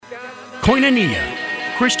Koinonia,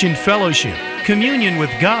 Christian fellowship, communion with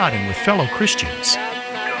God and with fellow Christians.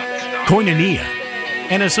 Koinonia,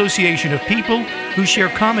 an association of people who share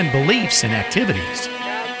common beliefs and activities.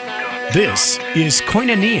 This is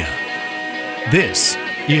Koinonia. This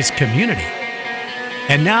is community.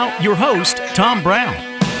 And now, your host, Tom Brown.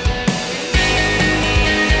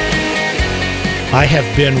 I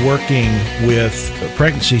have been working with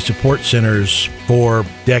pregnancy support centers for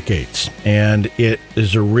decades, and it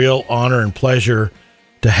is a real honor and pleasure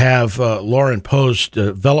to have Lauren Post,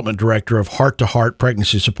 Development Director of Heart2Heart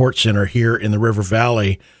Pregnancy Support Center here in the River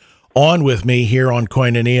Valley, on with me here on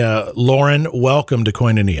Koinonia. Lauren, welcome to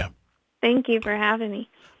Koinonia. Thank you for having me.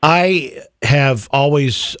 I have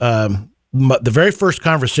always, the very first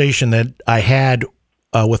conversation that I had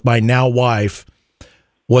with my now wife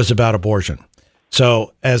was about abortion.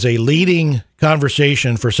 So as a leading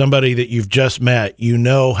conversation for somebody that you've just met, you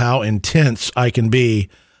know how intense I can be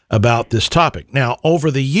about this topic. Now,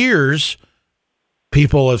 over the years,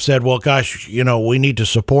 people have said, well, gosh, we need to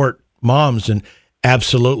support moms. And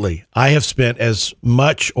absolutely, I have spent as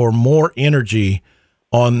much or more energy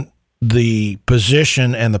on the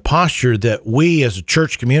position and the posture that we as a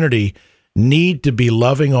church community need to be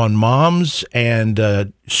loving on moms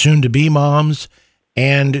and soon-to-be moms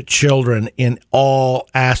and children in all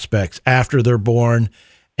aspects after they're born.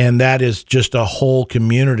 And that is just a whole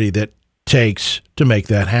community that takes to make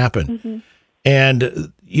that happen. Mm-hmm.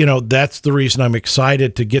 And, that's the reason I'm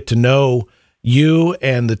excited to get to know you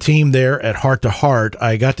and the team there at Heart2Heart.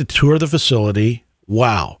 I got to tour the facility.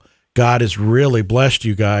 Wow. God has really blessed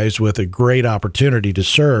you guys with a great opportunity to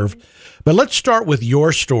serve. But let's start with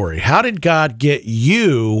your story. How did God get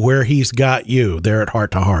you where he's got you there at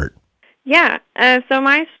Heart2Heart? Yeah, so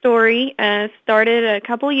my story started a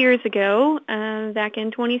couple years ago, back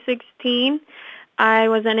in 2016. I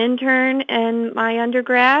was an intern in my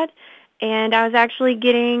undergrad, and I was actually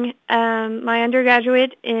getting my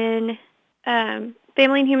undergraduate in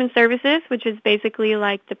Family and Human Services, which is basically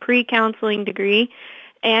like the pre-counseling degree,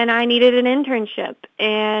 and I needed an internship.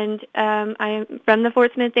 And I'm from the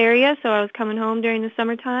Fort Smith area, so I was coming home during the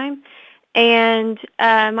summertime. And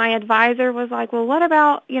my advisor was like, well, what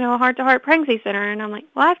about, Heart2Heart Pregnancy Center? And I'm like,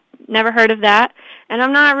 well, I've never heard of that. And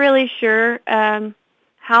I'm not really sure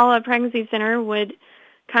how a pregnancy center would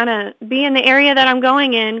kind of be in the area that I'm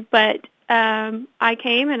going in. But I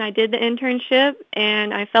came and I did the internship,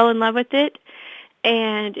 and I fell in love with it.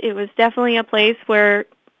 And it was definitely a place where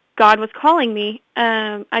God was calling me.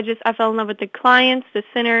 I fell in love with the clients, the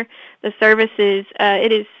center, the services.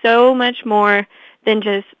 It is so much more than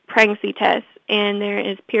just pregnancy tests. And there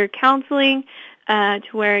is peer counseling to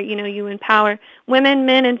where, you empower women,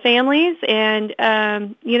 men, and families, and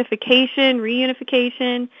unification,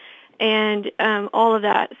 reunification, and all of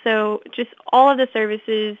that. So just all of the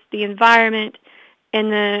services, the environment,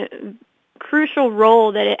 and the crucial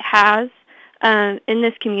role that it has in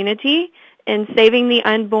this community in saving the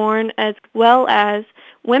unborn, as well as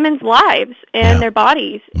women's lives and their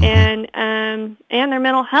bodies, and their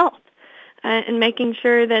mental health. And making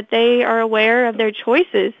sure that they are aware of their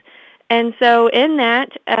choices. And so in that,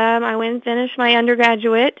 I went and finished my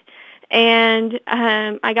undergraduate, and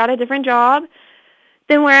I got a different job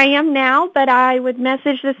than where I am now, but I would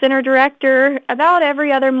message the center director about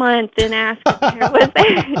every other month and ask if there was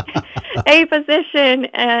a position,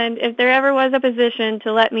 and if there ever was a position,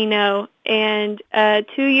 to let me know. And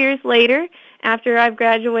 2 years later, after I've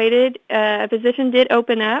graduated, a position did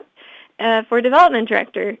open up for development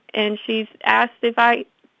director, and she's asked if I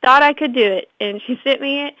thought I could do it, and she sent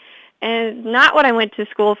me it, and it's not what I went to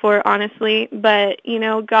school for, honestly, but,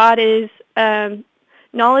 God is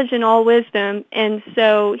knowledge and all wisdom, and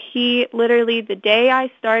so he literally, the day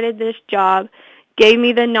I started this job, gave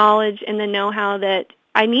me the knowledge and the know-how that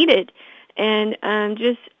I needed, and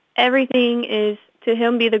just everything is, to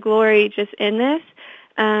him be the glory just in this,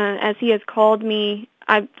 as he has called me,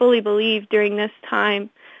 I fully believe, during this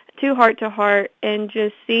time, to Heart2Heart, and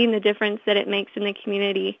just seeing the difference that it makes in the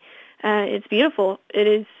community. It's beautiful. It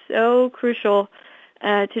is so crucial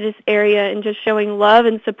to this area, and just showing love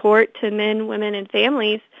and support to men, women, and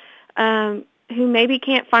families who maybe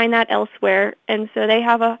can't find that elsewhere. And so they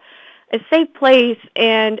have a safe place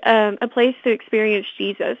and a place to experience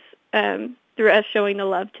Jesus through us showing the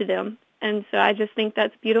love to them. And so I just think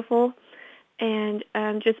that's beautiful, and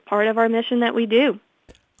just part of our mission that we do.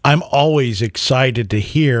 I'm always excited to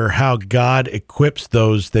hear how God equips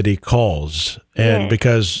those that he calls. And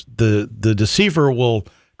because the deceiver will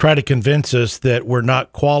try to convince us that we're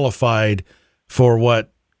not qualified for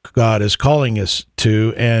what God is calling us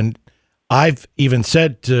to. And I've even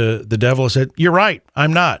said to the devil, I said, you're right,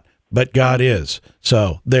 I'm not. but God is.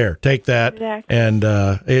 So there, take that. Exactly. And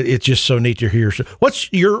it's just so neat to hear.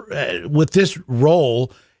 What's your, with this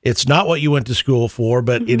role, it's not what you went to school for,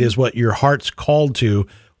 but it is what your heart's called to.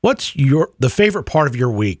 What's the favorite part of your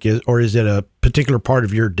week, or is it a particular part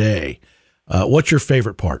of your day? What's your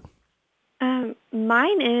favorite part?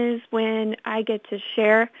 Mine is when I get to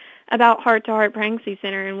share about Heart2Heart Pregnancy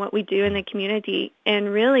Center and what we do in the community,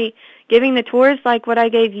 and really giving the tours like what I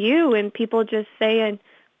gave you, and people just saying,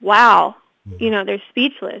 wow, they're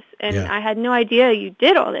speechless. And I had no idea you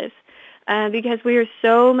did all this, because we are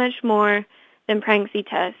so much more than pregnancy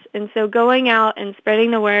tests. And so going out and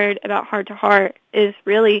spreading the word about Heart2Heart is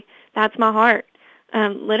really, that's my heart,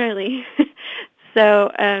 literally.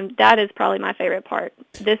 So that is probably my favorite part,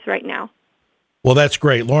 this right now. Well, that's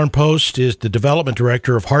great. Lauren Post is the development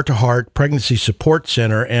director of Heart2Heart Pregnancy Support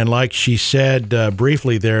Center. And like she said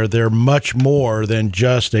briefly there, they're much more than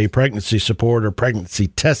just a pregnancy support or pregnancy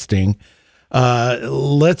testing.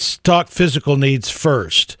 Let's talk physical needs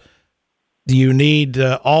first. Do you need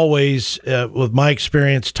always, with my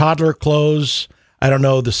experience, toddler clothes? I don't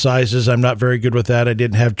know the sizes. I'm not very good with that. I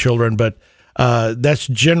didn't have children, but that's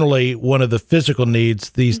generally one of the physical needs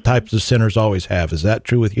these types of centers always have. Is that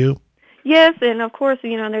true with you? Yes, and of course,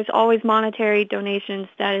 there's always monetary donations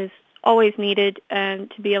that is always needed to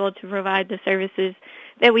be able to provide the services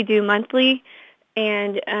that we do monthly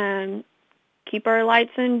and keep our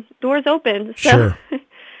lights and doors open. So sure.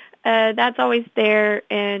 That's always there,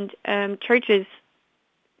 and churches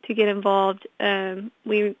to get involved.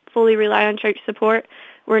 We fully rely on church support.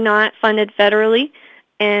 We're not funded federally,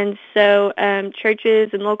 and so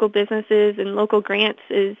churches and local businesses and local grants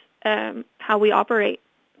is how we operate.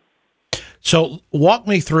 So walk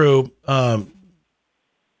me through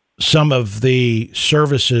some of the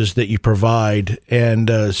services that you provide,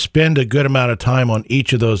 and spend a good amount of time on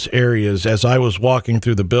each of those areas. As I was walking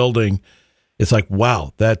through the building, it's like,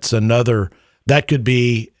 wow, that could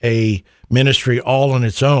be a ministry all on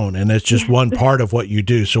its own, and it's just one part of what you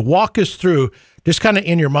do. So walk us through, just kind of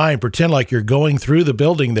in your mind, pretend like you're going through the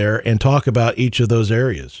building there and talk about each of those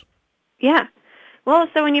areas. Yeah. Well,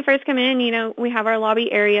 so when you first come in, we have our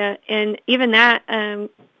lobby area, and even that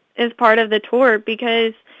is part of the tour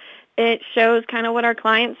because it shows kind of what our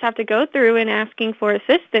clients have to go through in asking for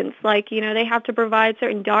assistance. Like, they have to provide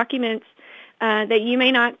certain documents that you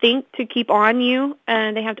may not think to keep on you.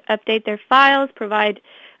 They have to update their files, provide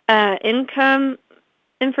income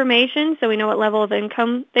information so we know what level of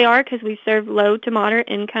income they are because we serve low to moderate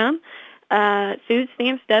income. Food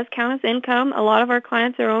stamps does count as income. A lot of our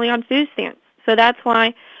clients are only on food stamps. So that's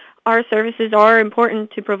why our services are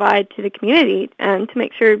important to provide to the community and to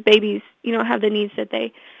make sure babies, have the needs that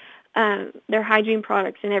their hygiene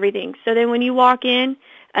products and everything. So then when you walk in,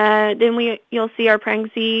 you'll see our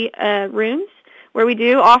pregnancy rooms where we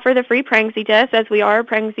do offer the free pregnancy test as we are a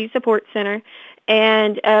pregnancy support center.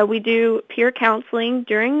 And we do peer counseling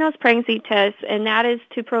during those pregnancy tests, and that is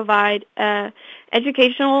to provide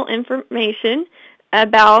educational information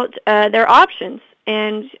about their options.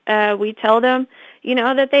 And we tell them,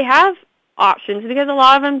 that they have options because a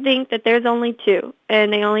lot of them think that there's only two,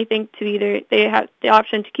 and they only think to either they have the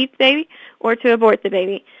option to keep the baby or to abort the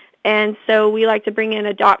baby. And so we like to bring in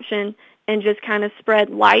adoption and just kind of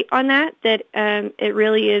spread light on that it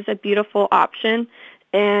really is a beautiful option.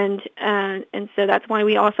 And so that's why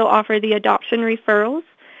we also offer the adoption referrals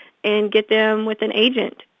and get them with an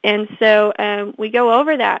agent. And so we go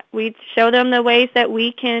over that. We show them the ways that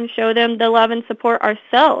we can show them the love and support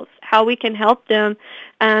ourselves, how we can help them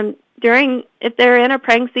if they're in a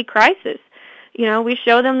pregnancy crisis. We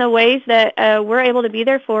show them the ways that we're able to be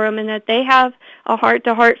there for them and that they have a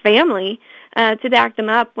Heart2Heart family to back them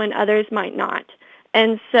up when others might not.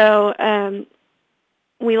 And so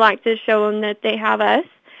we like to show them that they have us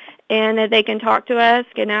and that they can talk to us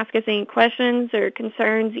and ask us any questions or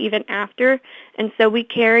concerns even after. And so we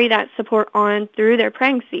carry that support on through their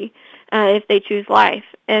pregnancy if they choose life.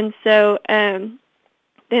 And so then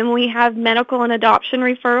we have medical and adoption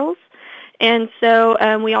referrals. And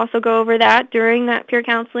so we also go over that during that peer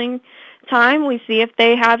counseling time. We see if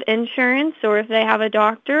they have insurance or if they have a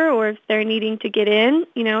doctor or if they're needing to get in,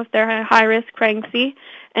 if they're a high-risk pregnancy.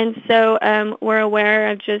 And so we're aware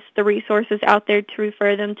of just the resources out there to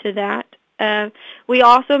refer them to that. We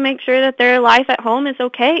also make sure that their life at home is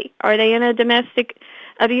okay. Are they in a domestic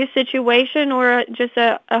abuse situation or just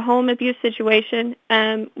a home abuse situation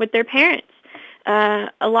with their parents? A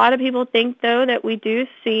lot of people think, though, that we do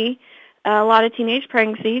see a lot of teenage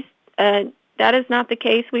pregnancies. That is not the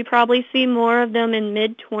case. We probably see more of them in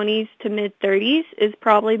mid-20s to mid-30s is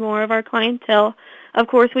probably more of our clientele. Of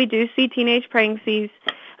course, we do see teenage pregnancies,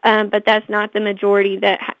 but that's not the majority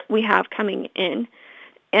that we have coming in.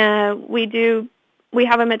 We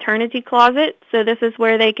have a maternity closet, so this is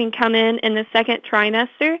where they can come in the second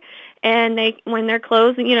trimester, and when their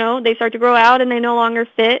clothes, they start to grow out and they no longer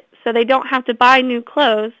fit, so they don't have to buy new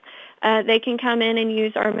clothes. They can come in and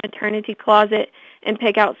use our maternity closet and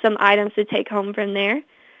pick out some items to take home from there.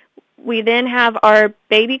 We then have our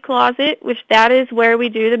baby closet, which that is where we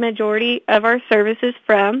do the majority of our services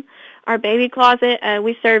from. Our baby closet,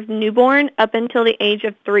 we serve newborn up until the age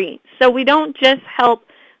of 3. So we don't just help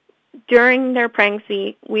during their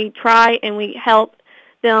pregnancy. We try and we help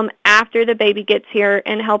them after the baby gets here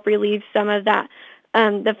and help relieve some of that,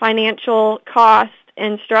 the financial cost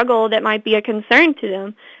and struggle that might be a concern to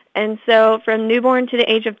them. And so from newborn to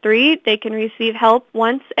the age of 3, they can receive help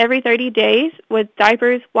once every 30 days with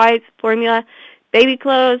diapers, wipes, formula, baby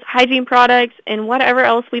clothes, hygiene products, and whatever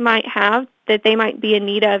else we might have that they might be in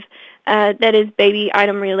need of that is baby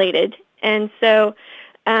item related. And so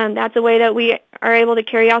that's a way that we are able to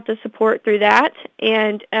carry out the support through that.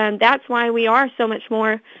 And that's why we are so much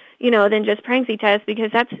more, than just pregnancy tests,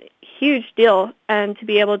 because that's a huge deal to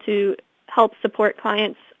be able to help support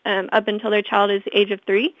clients up until their child is the age of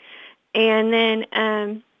 3. And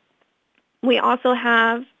then we also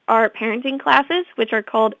have our parenting classes, which are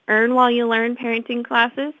called Earn While You Learn parenting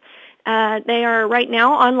classes. They are right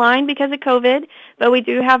now online because of COVID, but we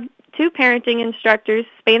do have 2 parenting instructors,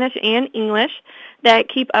 Spanish and English, that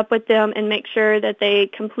keep up with them and make sure that they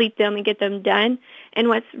complete them and get them done. And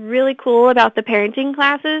what's really cool about the parenting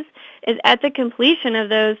classes is at the completion of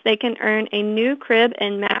those, they can earn a new crib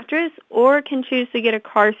and mattress or can choose to get a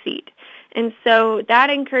car seat. And so that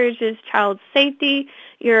encourages child safety.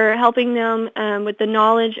 You're helping them with the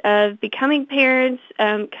knowledge of becoming parents,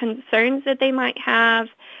 concerns that they might have.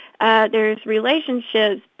 There's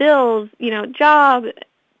relationships, bills, job,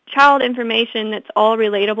 child information that's all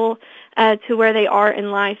relatable to where they are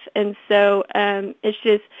in life. And so it's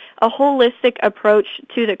just a holistic approach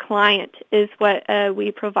to the client is what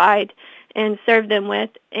we provide and serve them with.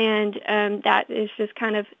 And that is just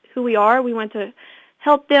kind of who we are. We want to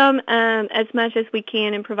help them as much as we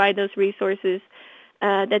can and provide those resources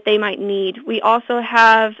that they might need. We also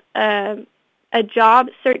have a job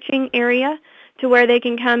searching area to where they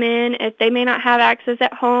can come in if they may not have access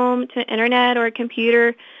at home to internet or a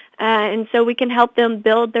computer. And so we can help them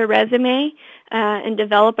build their resume and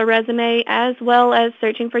develop a resume, as well as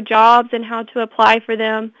searching for jobs and how to apply for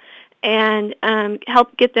them, and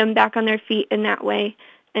help get them back on their feet in that way.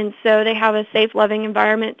 And so they have a safe, loving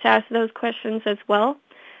environment to ask those questions as well.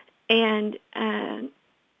 And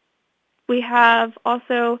we have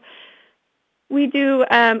also, we do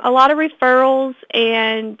a lot of referrals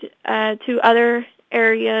and to other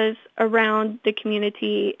areas around the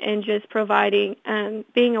community, and just providing,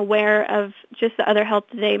 being aware of just the other help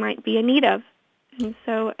that they might be in need of. And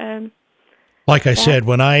so, like I said,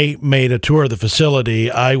 when I made a tour of the facility,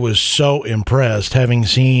 I was so impressed, having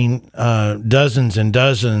seen dozens and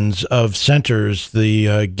dozens of centers.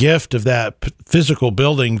 The gift of that physical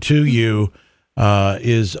building to you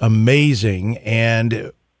is amazing,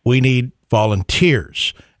 and we need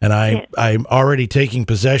volunteers. And I'm already taking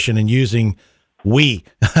possession and using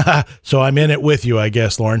so I'm in it with you, I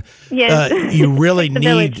guess, Lauren. Yes. You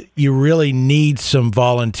really need some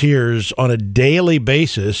volunteers on a daily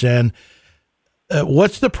basis. And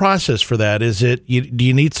what's the process for that? Is it do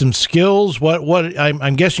you need some skills? What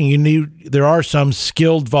I'm guessing there are some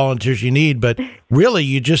skilled volunteers you need, but really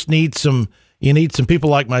you just need some people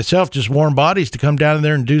like myself, just warm bodies, to come down in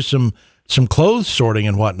there and do some clothes sorting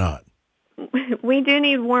and whatnot. We do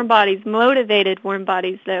need warm bodies, motivated warm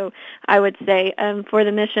bodies, though, I would say, for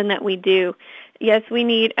the mission that we do. Yes, we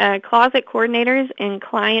need closet coordinators and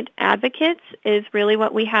client advocates is really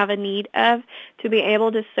what we have a need of to be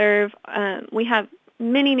able to serve. We have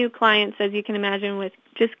many new clients, as you can imagine, with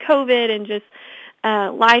just COVID and just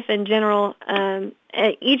life in general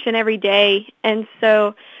each and every day. And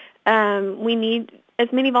so we need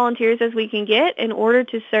as many volunteers as we can get in order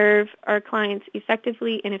to serve our clients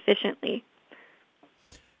effectively and efficiently.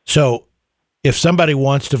 So if somebody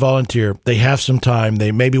wants to volunteer, they have some time,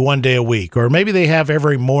 they maybe one day a week, or maybe they have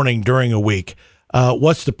every morning during a week.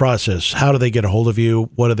 What's the process? How do they get a hold of you?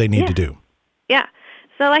 What do they need to do? Yeah.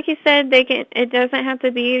 So like you said, it doesn't have to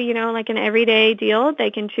be, like an everyday deal. They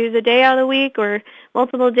can choose a day out of the week or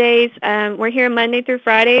multiple days. We're here Monday through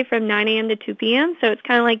Friday from 9 a.m. to 2 p.m. So it's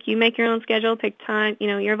kind of like you make your own schedule, pick time,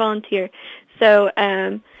 you're a volunteer. So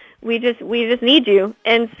we just need you.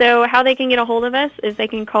 And so how they can get a hold of us is they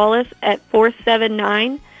can call us at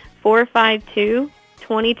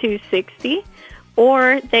 479-452-2260,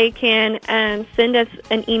 or they can send us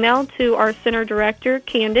an email to our center director,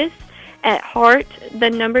 Candace, at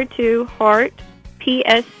Heart2Heart,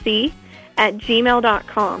 PSC, at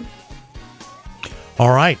gmail.com.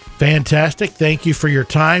 All right. Fantastic. Thank you for your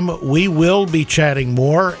time. We will be chatting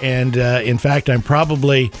more. And in fact, I'm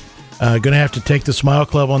probably going to have to take the Smile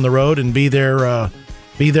Club on the road and be there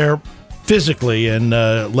physically and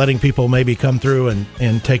letting people maybe come through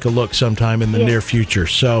and take a look sometime in the near future.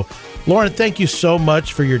 So, Lauren, thank you so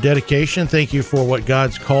much for your dedication. Thank you for what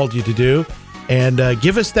God's called you to do. And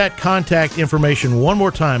give us that contact information one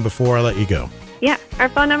more time before I let you go. Yeah, our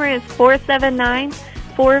phone number is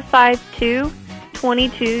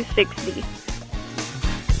 479-452-2260.